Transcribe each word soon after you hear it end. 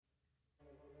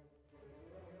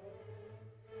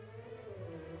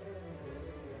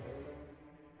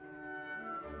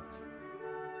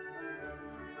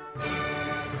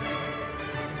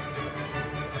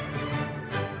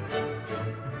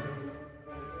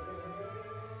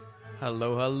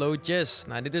Hallo, hallo Jess.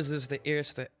 Nou, dit is dus de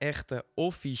eerste echte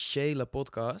officiële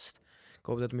podcast. Ik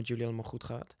hoop dat het met jullie allemaal goed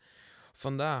gaat.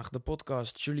 Vandaag de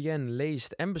podcast Julien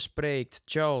leest en bespreekt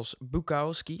Charles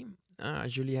Bukowski.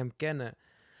 Als jullie hem kennen,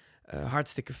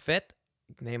 hartstikke vet.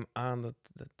 Ik neem aan dat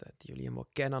jullie hem wel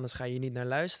kennen, anders ga je hier niet naar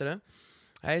luisteren.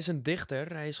 Hij is een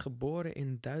dichter. Hij is geboren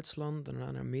in Duitsland en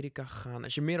naar Amerika gegaan.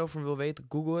 Als je meer over hem wil weten,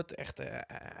 google het. Echt,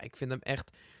 ik vind hem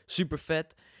echt super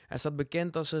vet. Hij staat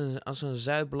bekend als een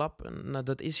zuiplap. Nou,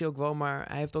 dat is hij ook wel, maar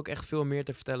hij heeft ook echt veel meer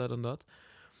te vertellen dan dat.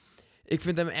 Ik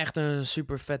vind hem echt een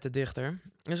super vette dichter.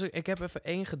 Dus ik heb even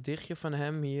één gedichtje van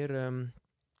hem hier.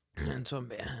 Het is wel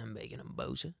een beetje een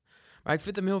boze. Maar ik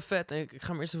vind hem heel vet. Ik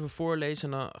ga hem eerst even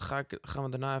voorlezen en dan gaan we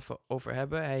het daarna even over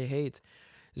hebben. Hij heet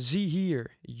Zie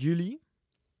hier, jullie.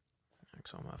 Ik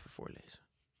zal hem even voorlezen.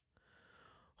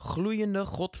 Gloeiende,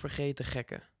 godvergeten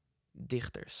gekken.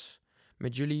 Dichters.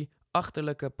 Met jullie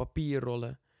achterlijke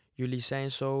papierrollen. Jullie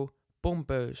zijn zo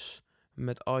pompeus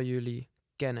met al jullie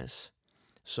kennis.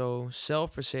 Zo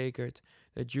zelfverzekerd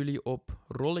dat jullie op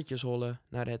rolletjes hollen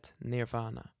naar het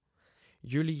nirvana.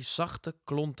 Jullie zachte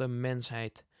klonten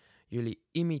mensheid. Jullie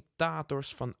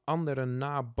imitators van andere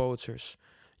nabootsers.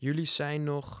 Jullie zijn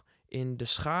nog in de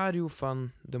schaduw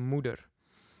van de moeder.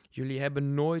 Jullie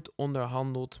hebben nooit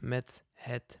onderhandeld met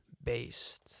het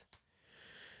beest.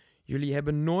 Jullie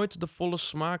hebben nooit de volle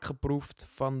smaak geproefd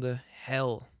van de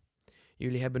hel.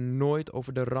 Jullie hebben nooit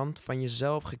over de rand van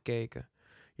jezelf gekeken.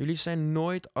 Jullie zijn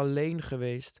nooit alleen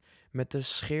geweest met de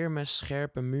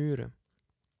scheermesscherpe muren.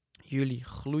 Jullie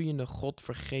gloeiende,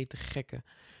 godvergeten gekken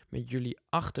met jullie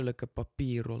achterlijke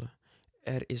papierrollen.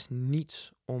 Er is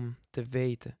niets om te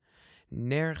weten,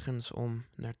 nergens om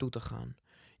naartoe te gaan.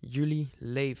 Jullie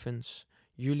levens,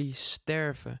 jullie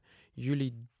sterven,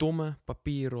 jullie domme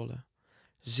papierrollen.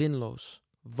 Zinloos,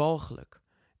 walgelijk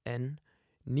en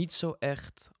niet zo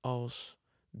echt als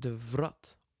de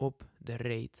wrat op de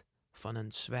reet van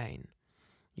een zwijn.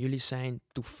 Jullie zijn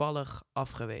toevallig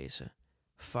afgewezen.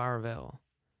 Vaarwel.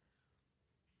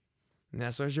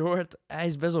 Nou, zoals je hoort, hij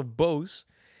is best wel boos.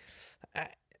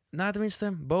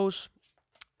 Tenminste, boos.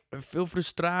 Veel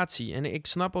frustratie. En ik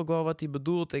snap ook wel wat hij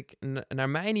bedoelt. Naar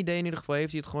mijn idee in ieder geval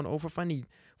heeft hij het gewoon over van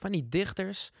die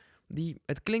dichters.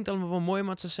 Het klinkt allemaal wel mooi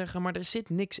wat ze zeggen, maar er zit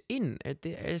niks in.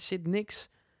 Er zit niks.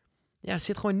 Ja, er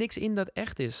zit gewoon niks in dat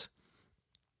echt is.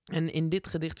 En in dit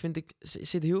gedicht vind ik,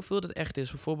 zit heel veel dat echt is.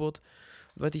 Bijvoorbeeld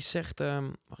wat hij zegt.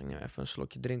 Mag ik nou even een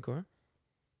slokje drinken hoor.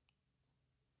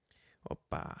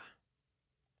 Hoppa.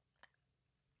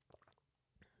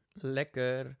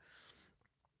 Lekker.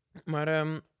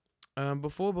 Maar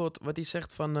bijvoorbeeld wat hij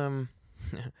zegt van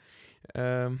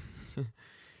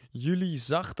jullie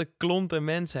zachte klonten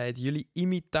mensheid, jullie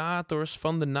imitators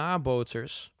van de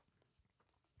nabootsers.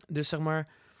 Dus zeg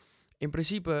maar, in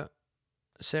principe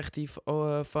zegt hij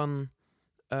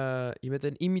je bent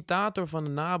een imitator van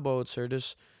een nabootser.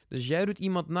 Dus jij doet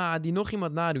iemand na die nog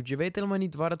iemand nadoet. Je weet helemaal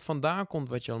niet waar het vandaan komt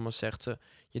wat je allemaal zegt.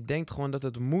 Je denkt gewoon dat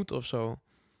het moet of zo.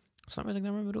 Snap je wat ik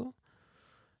daarmee bedoel?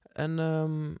 En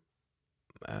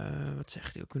wat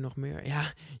zegt hij ook nog meer?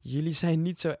 Ja, jullie zijn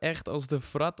niet zo echt als de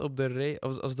wrat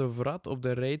op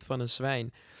de reet van een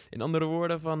zwijn. In andere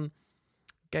woorden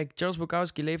kijk, Charles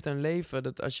Bukowski leeft een leven,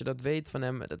 dat als je dat weet van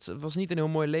hem, het was niet een heel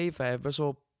mooi leven. Hij heeft best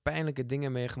wel pijnlijke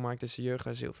dingen meegemaakt in zijn jeugd.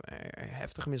 Hij is heel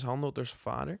heftig mishandeld door zijn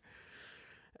vader.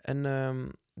 En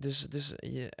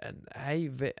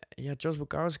Charles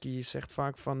Bukowski zegt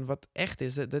vaak van wat echt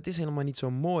is, dat is helemaal niet zo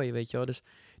mooi, weet je wel. Dus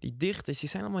die dichters, die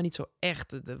zijn allemaal niet zo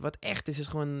echt. Wat echt is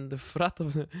gewoon de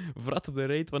wrat op de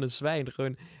reet van een zwijn.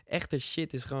 Gewoon echte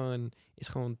shit is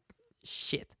gewoon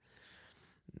shit.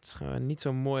 Het is gewoon niet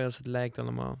zo mooi als het lijkt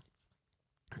allemaal.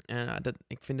 En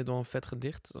ik vind dit wel een vet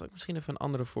gedicht. Zal ik misschien even een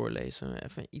andere voorlezen?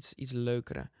 Even iets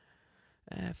leukere.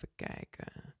 Even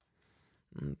kijken.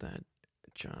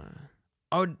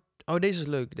 Deze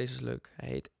is leuk. Hij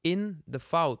heet In de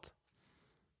Fout.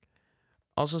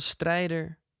 Als een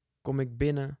strijder kom ik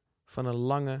binnen van een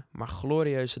lange, maar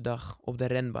glorieuze dag op de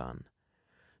renbaan.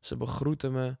 Ze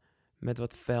begroeten me met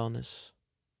wat vuilnis,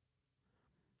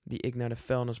 die ik naar de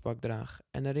vuilnisbak draag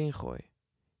en erin gooi.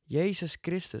 Jezus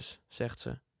Christus, zegt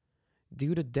ze,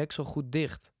 duw de deksel goed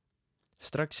dicht.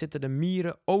 Straks zitten de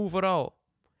mieren overal.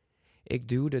 Ik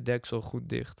duw de deksel goed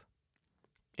dicht.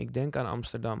 Ik denk aan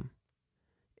Amsterdam.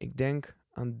 Ik denk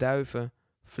aan duiven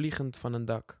vliegend van een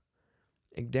dak.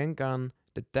 Ik denk aan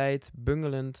de tijd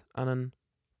bungelend aan een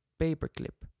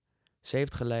paperclip. Ze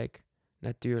heeft gelijk,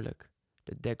 natuurlijk.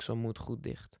 De deksel moet goed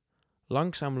dicht.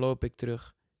 Langzaam loop ik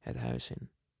terug het huis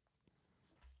in.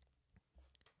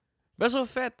 Best wel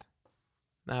vet.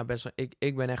 Nou, best wel.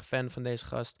 Ik ben echt fan van deze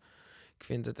gast. Ik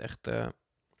vind het echt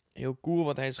heel cool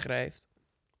wat hij schrijft.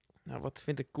 Nou, wat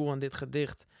vind ik cool aan dit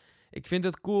gedicht? Ik vind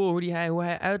het cool hoe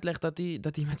hij uitlegt dat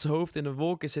hij met zijn hoofd in de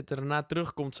wolken zit en daarna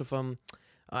terugkomt. Zo van,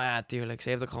 oh ja, tuurlijk, ze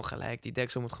heeft ook gewoon gelijk. Die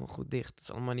deksel moet gewoon goed dicht. Het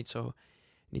is allemaal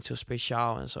niet zo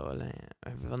speciaal en zo.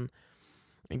 Alleen,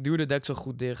 ik doe de deksel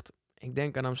goed dicht. Ik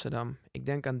denk aan Amsterdam. Ik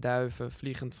denk aan duiven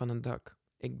vliegend van een dak.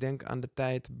 Ik denk aan de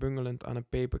tijd bungelend aan een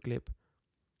paperclip.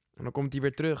 En dan komt hij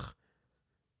weer terug.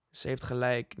 Ze heeft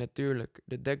gelijk, natuurlijk.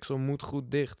 De deksel moet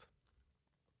goed dicht.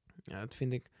 Ja, dat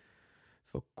vind ik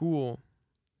wel cool.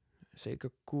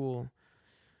 Zeker cool.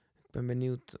 Ik ben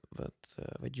benieuwd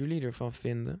wat jullie ervan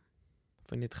vinden.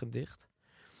 Van dit gedicht.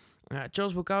 Ja,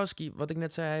 Charles Bukowski, wat ik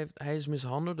net zei, hij is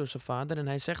mishandeld door zijn vader. En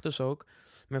hij zegt dus ook,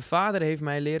 mijn vader heeft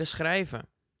mij leren schrijven.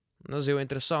 Dat is heel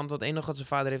interessant, want het enige wat zijn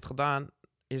vader heeft gedaan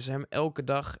is hem elke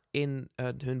dag in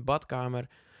hun badkamer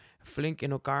flink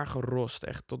in elkaar gerost.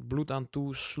 Echt tot bloed aan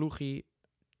toe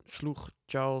sloeg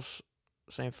Charles,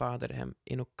 zijn vader, hem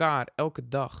in elkaar, elke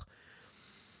dag.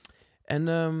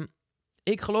 En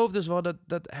ik geloof dus wel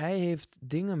dat hij heeft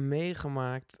dingen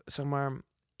meegemaakt, zeg maar,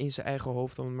 in zijn eigen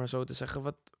hoofd, om het maar zo te zeggen,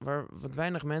 wat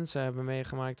weinig mensen hebben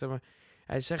meegemaakt. Maar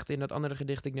hij zegt in dat andere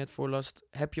gedicht dat ik net voorlas,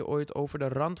 heb je ooit over de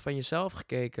rand van jezelf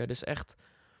gekeken? Dus echt,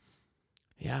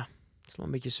 ja, het is wel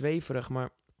een beetje zweverig, maar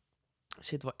er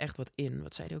zit wel echt wat in.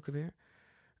 Wat zei hij ook alweer?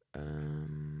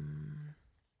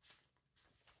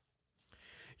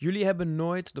 Jullie hebben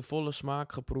nooit de volle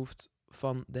smaak geproefd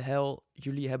van de hel.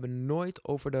 Jullie hebben nooit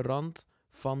over de rand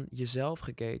van jezelf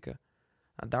gekeken.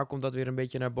 Nou, daar komt dat weer een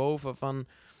beetje naar boven. Van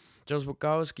Charles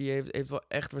Bukowski heeft wel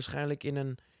echt waarschijnlijk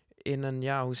in een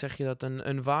ja, hoe zeg je dat,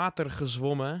 een water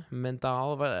gezwommen,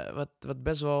 mentaal, wat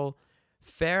best wel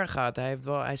ver gaat.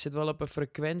 Hij zit wel op een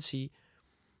frequentie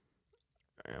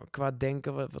qua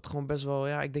denken, wat gewoon best wel,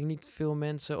 ja, ik denk niet veel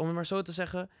mensen, om het maar zo te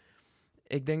zeggen,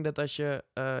 ik denk dat als je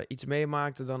iets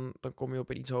meemaakt, dan kom je op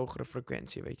een iets hogere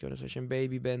frequentie, weet je wel. Dus als je een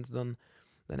baby bent, dan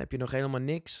heb je nog helemaal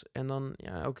niks. En dan,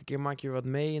 ja, elke keer maak je er wat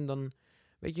mee en dan,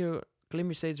 weet je, klim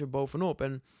je steeds weer bovenop.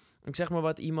 En ik zeg maar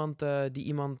wat, iemand die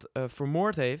iemand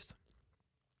vermoord heeft.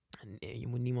 Nee, je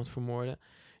moet niemand vermoorden.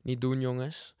 Niet doen,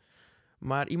 jongens.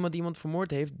 Maar iemand die iemand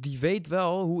vermoord heeft, die weet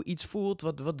wel hoe iets voelt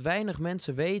wat weinig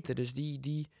mensen weten. Dus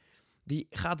die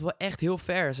gaat wel echt heel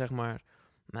ver, zeg maar.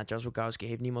 Nou, Charles Bukowski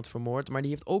heeft niemand vermoord, maar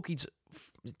die heeft ook iets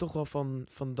toch wel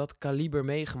van dat kaliber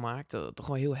meegemaakt, dat het toch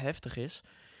wel heel heftig is.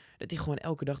 Dat hij gewoon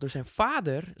elke dag door zijn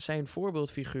vader, zijn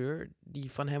voorbeeldfiguur,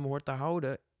 die van hem hoort te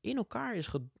houden, in elkaar is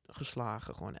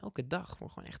geslagen. Gewoon elke dag, voor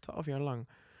gewoon echt 12 jaar lang.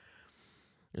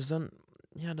 Dus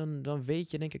dan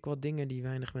weet je denk ik wat dingen die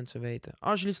weinig mensen weten.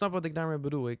 Als jullie snappen wat ik daarmee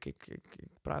bedoel. Ik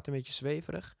praat een beetje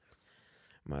zweverig.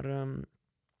 Maar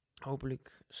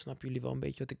hopelijk snappen jullie wel een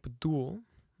beetje wat ik bedoel.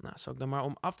 Nou, zal ik dan maar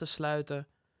om af te sluiten.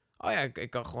 Oh ja, ik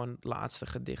kan gewoon het laatste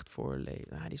gedicht voorlezen.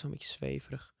 Die is wel een beetje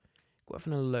zweverig. Ik wil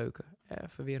even een leuke.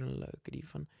 Even weer een leuke. Die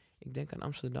van, ik denk aan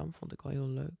Amsterdam, vond ik wel heel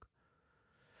leuk.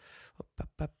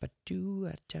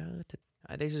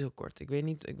 Deze is heel kort. Ik weet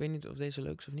niet of deze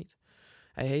leuk is of niet.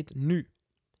 Hij heet Nu.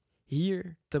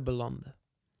 Hier te belanden.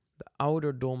 De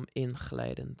ouderdom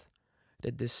inglijdend.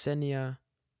 De decennia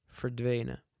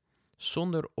verdwenen.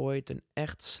 Zonder ooit een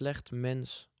echt slecht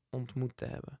mens ontmoet te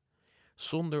hebben.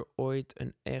 Zonder ooit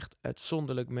een echt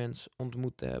uitzonderlijk mens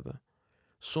ontmoet te hebben.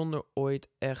 Zonder ooit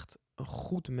echt een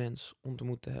goed mens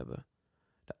ontmoet te hebben.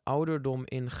 De ouderdom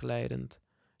inglijdend.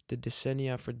 De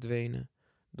decennia verdwenen.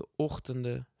 De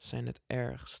ochtenden zijn het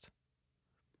ergst.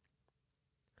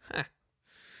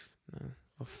 Nou,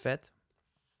 wel vet.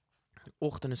 De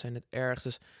ochtenden zijn het ergst.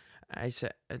 Dus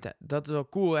dat is wel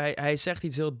cool. Hij zegt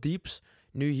iets heel dieps.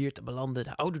 Nu hier te belanden,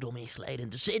 de ouderdom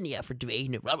inglijdend, decennia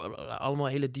verdwenen. Blablabla, allemaal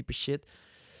hele diepe shit.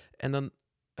 En dan,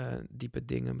 diepe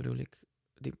dingen bedoel ik.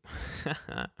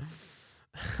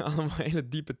 Allemaal hele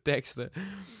diepe teksten.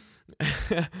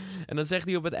 En dan zegt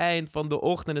hij op het eind van de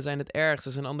ochtenden zijn het ergst.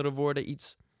 Dus in andere woorden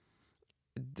iets.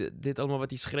 Dit allemaal wat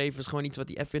hij schreef is gewoon iets wat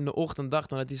hij even in de ochtend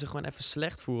dacht. Omdat hij zich gewoon even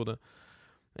slecht voelde.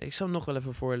 Ik zal hem nog wel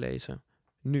even voorlezen.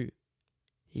 Nu,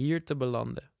 hier te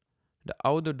belanden. De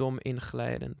ouderdom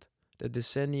inglijdend. De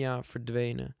decennia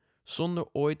verdwenen. Zonder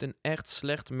ooit een echt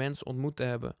slecht mens ontmoet te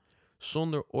hebben.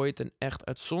 Zonder ooit een echt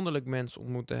uitzonderlijk mens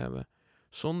ontmoet te hebben.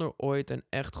 Zonder ooit een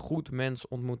echt goed mens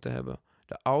ontmoet te hebben.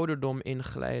 De ouderdom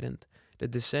inglijdend. De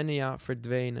decennia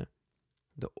verdwenen.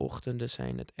 De ochtenden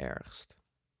zijn het ergst.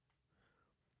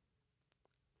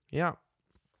 Ja.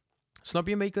 Snap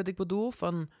je een beetje wat ik bedoel?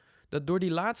 Van dat door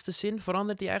die laatste zin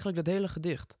verandert hij eigenlijk dat hele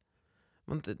gedicht.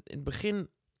 Want in het begin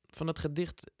van het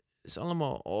gedicht is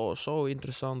allemaal, zo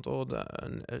interessant.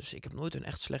 Ik heb nooit een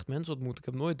echt slecht mens ontmoet. Ik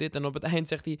heb nooit dit. En op het eind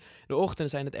zegt hij, de ochtenden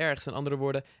zijn het ergst. In andere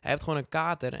woorden, hij heeft gewoon een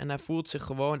kater en hij voelt zich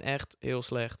gewoon echt heel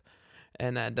slecht.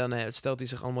 En dan stelt hij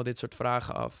zich allemaal dit soort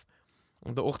vragen af.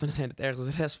 Want de ochtenden zijn het ergst.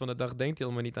 De rest van de dag denkt hij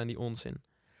helemaal niet aan die onzin.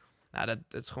 Nou,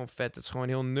 dat is gewoon vet. Het is gewoon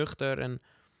heel nuchter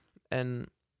en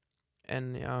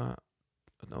ja,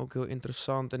 ook heel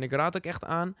interessant. En ik raad ook echt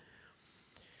aan,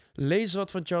 lees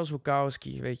wat van Charles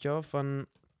Bukowski, weet je wel.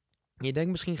 Je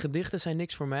denkt misschien gedichten zijn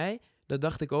niks voor mij. Dat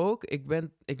dacht ik ook.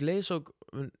 Ik lees ook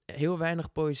heel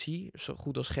weinig poëzie, zo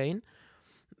goed als geen.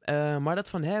 Maar dat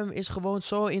van hem is gewoon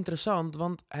zo interessant,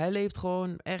 want hij leeft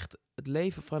gewoon echt het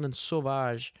leven van een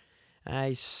sauvage.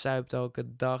 Hij zuipt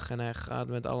elke dag en hij gaat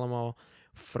met allemaal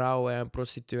vrouwen en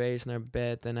prostituees naar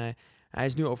bed. En hij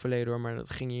is nu overleden hoor, maar dat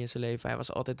ging niet in zijn leven. Hij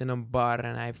was altijd in een bar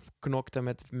en hij knokte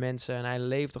met mensen en hij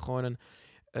leefde gewoon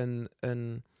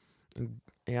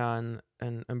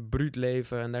een bruut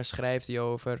leven. En daar schrijft hij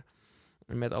over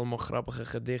met allemaal grappige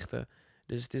gedichten.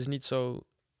 Dus het is niet zo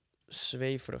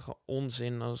zweverige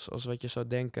onzin als wat je zou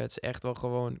denken. Het is echt wel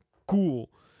gewoon cool.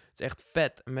 Het is echt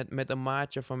vet. Met een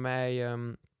maatje van mij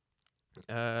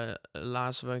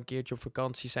lazen we een keertje op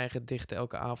vakantie zijn gedichten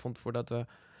elke avond voordat we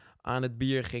aan het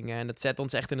bier gingen. En het zet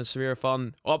ons echt in een sfeer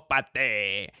van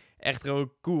hoppatee. Echt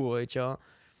gewoon cool, weet je wel.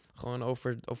 Gewoon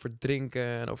over drinken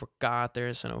en over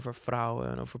katers en over vrouwen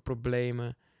en over problemen.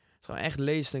 Het is gewoon echt,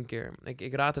 lees het een keer.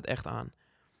 Ik raad het echt aan.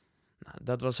 Nou,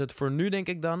 dat was het voor nu, denk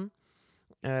ik dan.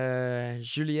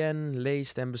 Julien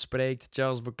leest en bespreekt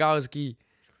Charles Bukowski.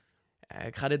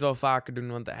 Ik ga dit wel vaker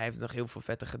doen, want hij heeft nog heel veel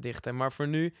vette gedichten. Maar voor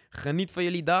nu, geniet van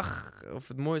jullie dag. Of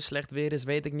het mooi of slecht weer is,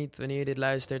 weet ik niet wanneer je dit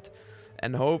luistert.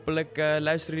 En hopelijk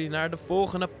luisteren jullie naar de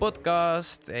volgende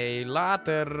podcast. Hey,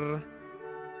 later!